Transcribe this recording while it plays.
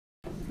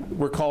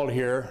we're called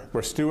here,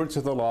 we're stewards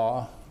of the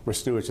law, we're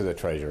stewards of the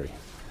Treasury.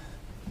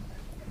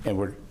 And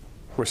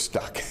we're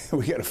stuck.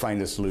 We got to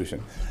find a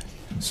solution.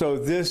 So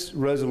this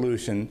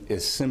resolution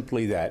is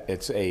simply that.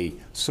 It's a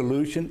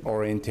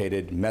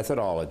solution-oriented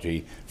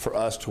methodology for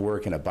us to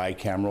work in a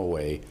bicameral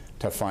way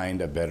to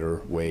find a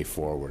better way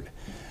forward.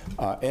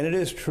 And it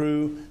is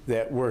true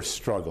that we're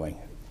struggling.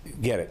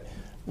 Get it.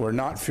 We're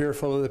not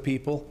fearful of the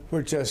people.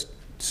 We're just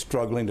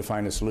struggling to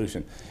find a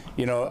solution.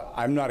 You know,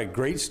 I'm not a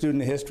great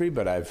student of history,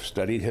 but I've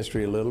studied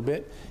history a little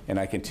bit, and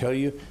I can tell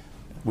you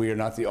we are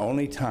not the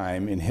only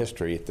time in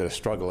history that a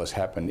struggle has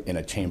happened in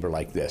a chamber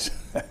like this,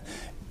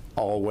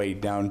 all the way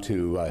down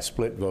to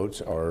split votes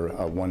or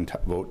a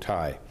one-vote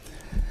tie.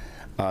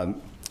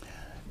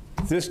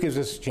 This gives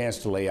us a chance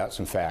to lay out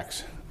some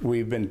facts.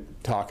 We've been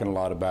talking a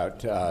lot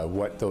about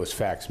what those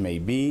facts may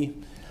be.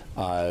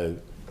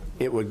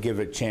 It would give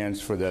a chance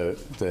for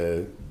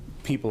the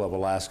people of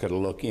Alaska to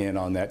look in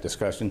on that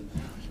discussion.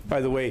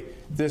 By the way,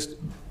 this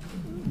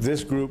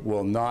group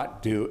will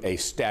not do a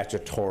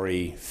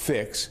statutory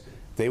fix.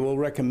 They will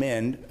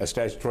recommend a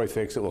statutory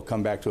fix that will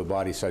come back to a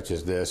body such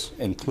as this,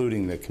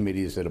 including the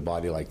committees that a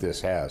body like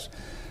this has.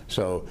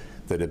 So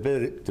the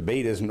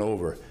debate isn't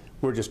over.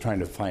 We're just trying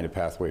to find a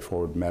pathway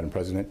forward, Madam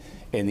President.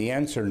 And the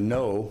answer,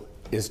 no,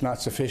 is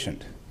not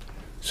sufficient.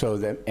 So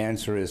the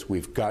answer is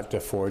we've got to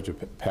forge a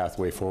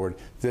pathway forward.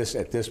 This,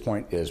 at this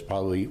point, is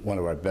probably one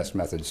of our best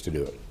methods to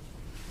do it.